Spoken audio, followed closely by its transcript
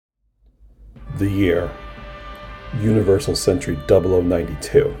The year, Universal Century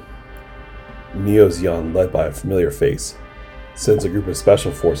 0092. Neo Zeon, led by a familiar face, sends a group of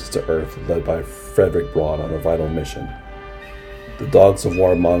special forces to Earth led by Frederick Braun on a vital mission. The Dogs of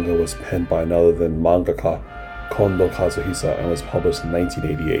War manga was penned by none other than mangaka Kondo Kazuhisa and was published in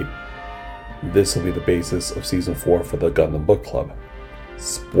 1988. This will be the basis of Season 4 for the Gundam Book Club.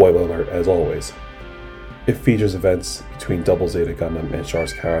 Spoiler alert as always. It features events between Double Zeta Gundam and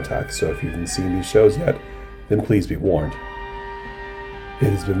Char's Counterattack, so if you haven't seen these shows yet, then please be warned. It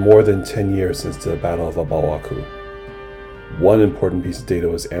has been more than 10 years since the Battle of Abawaku. One important piece of data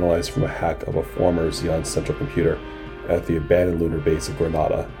was analyzed from a hack of a former Zeon central computer at the abandoned lunar base of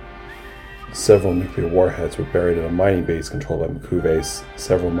Granada. Several nuclear warheads were buried in a mining base controlled by M'Quve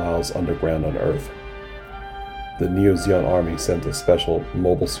several miles underground on Earth. The Neo Zeon Army sent a special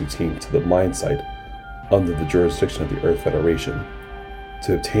mobile suit team to the mine site under the jurisdiction of the Earth Federation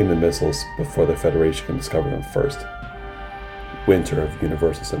to obtain the missiles before the Federation can discover them first. Winter of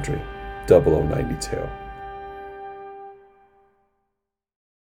Universal Century 0092.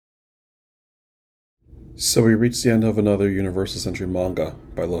 So we reached the end of another Universal Century manga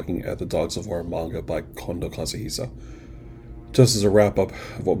by looking at the Dogs of War manga by Kondo Kazuhisa. Just as a wrap-up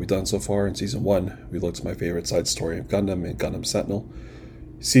of what we've done so far in Season 1, we looked at my favorite side story of Gundam and Gundam Sentinel.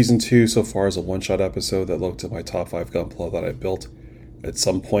 Season 2 so far is a one-shot episode that looked at my top 5 Gunpla that I built. At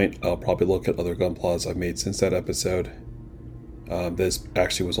some point, I'll probably look at other Gunplas I've made since that episode. This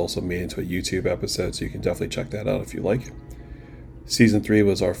actually was also made into a YouTube episode, so you can definitely check that out if you like. Season 3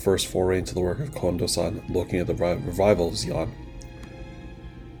 was our first foray into the work of Kondo-san, looking at the revival of Zeon.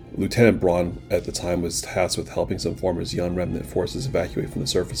 Lieutenant Braun at the time was tasked with helping some former Zeon remnant forces evacuate from the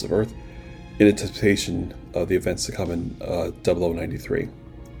surface of Earth in anticipation of the events to come in 0093.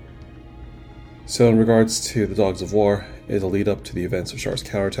 So in regards to the Dogs of War, is a lead up to the events of Char's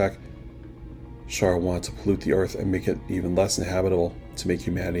counterattack. Char wanted to pollute the Earth and make it even less inhabitable to make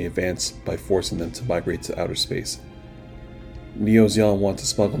humanity advance by forcing them to migrate to outer space. Neo Zeon wanted to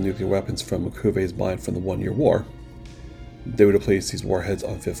smuggle nuclear weapons from M'Quve's mine from the One-Year War. They would have placed these warheads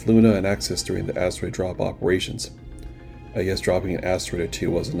on Fifth Luna and Axis during the asteroid drop operations. I guess dropping an asteroid or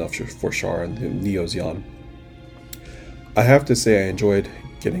two was enough for Char and the Neo Zeon. I have to say I enjoyed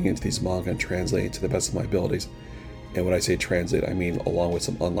getting into these manga and translating to the best of my abilities. And when I say translate, I mean along with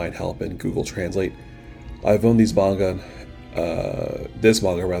some online help and Google Translate. I've owned this manga in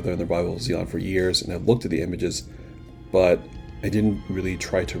the Revival of Zeon for years, and I've looked at the images, but I didn't really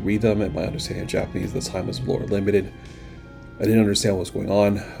try to read them, and my understanding of Japanese at the time was more limited. I didn't understand what was going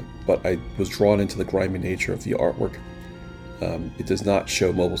on, but I was drawn into the grimy nature of the artwork. It does not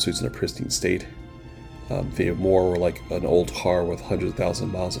show mobile suits in a pristine state. They more were like an old car with hundreds of thousands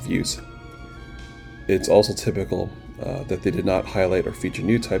of miles of use. It's also typical that they did not highlight or feature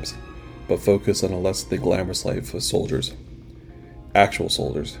new types, but focus on a less than glamorous life of soldiers. Actual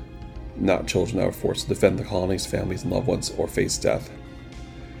soldiers, not children that were forced to defend the colonies, families, and loved ones, or face death.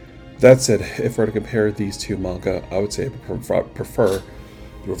 That said, if I were to compare these two manga, I would say I prefer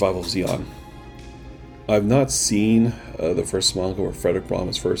the Revival of Zeon. I've not seen the first manga where Frederick Braun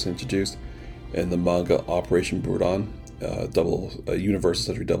was first introduced, and the manga Operation Buran,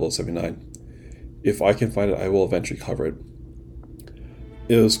 Universal Century 0079. If I can find it, I will eventually cover it.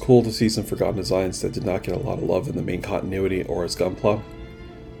 It was cool to see some forgotten designs that did not get a lot of love in the main continuity or as Gunpla.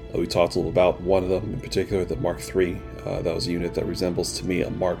 We talked a little about one of them in particular, the Mark III. That was a unit that resembles to me a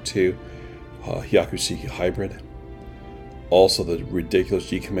Mark II Hyakushiki hybrid. Also, the ridiculous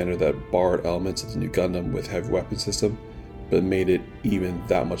G-Commander that borrowed elements of the new Gundam with heavy weapon system, but made it even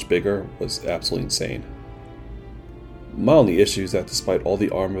that much bigger, was absolutely insane. My only issue is that despite all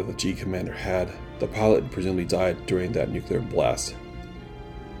the armor the G-Commander had, the pilot presumably died during that nuclear blast.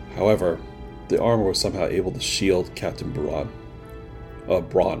 However, the armor was somehow able to shield Captain Braun.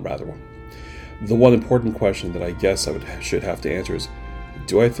 The one important question that I guess should have to answer is,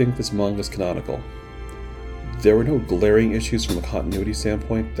 do I think this manga is canonical? There were no glaring issues from a continuity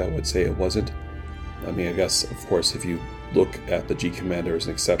standpoint that would say it wasn't. I mean, I guess, of course, if you look at the G-Commander as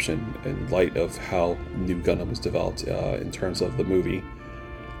an exception in light of how New Gundam was developed in terms of the movie.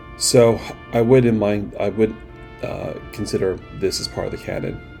 So I would consider this as part of the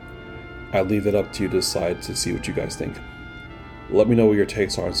canon. I leave it up to you to decide to see what you guys think. Let me know what your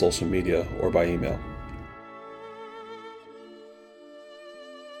takes are on social media or by email.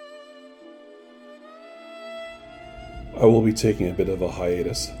 I will be taking a bit of a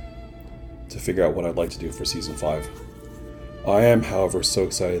hiatus to figure out what I'd like to do for Season 5. I am, however, so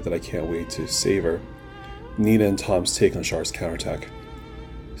excited that I can't wait to savor Nina and Tom's take on Char's counterattack.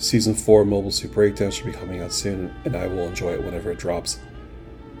 Season 4 Mobile Suit Breakdown should be coming out soon, and I will enjoy it whenever it drops.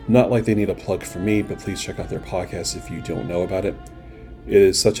 Not like they need a plug for me, but please check out their podcast if you don't know about it. It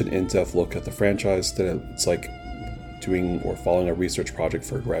is such an in-depth look at the franchise that it's like doing or following a research project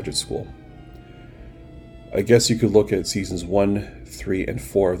for a graduate school. I guess you could look at seasons 1, 3, and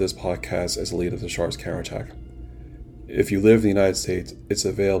 4 of this podcast as a lead of the Shah's counterattack. If you live in the United States, it's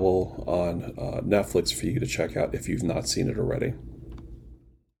available on Netflix for you to check out if you've not seen it already.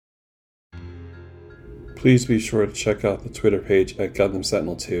 Please be sure to check out the Twitter page at Gundam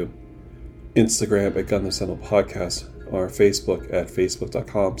Sentinel 2, Instagram at Gundam Sentinel Podcast, or Facebook at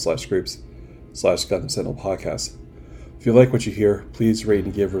facebook.com/groups/Gundam Sentinel Podcast. If you like what you hear, please rate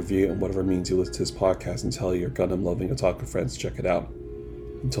and give a review on whatever means you listen to this podcast and tell your Gundam loving otaku friends to check it out.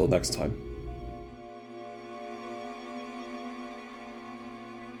 Until next time.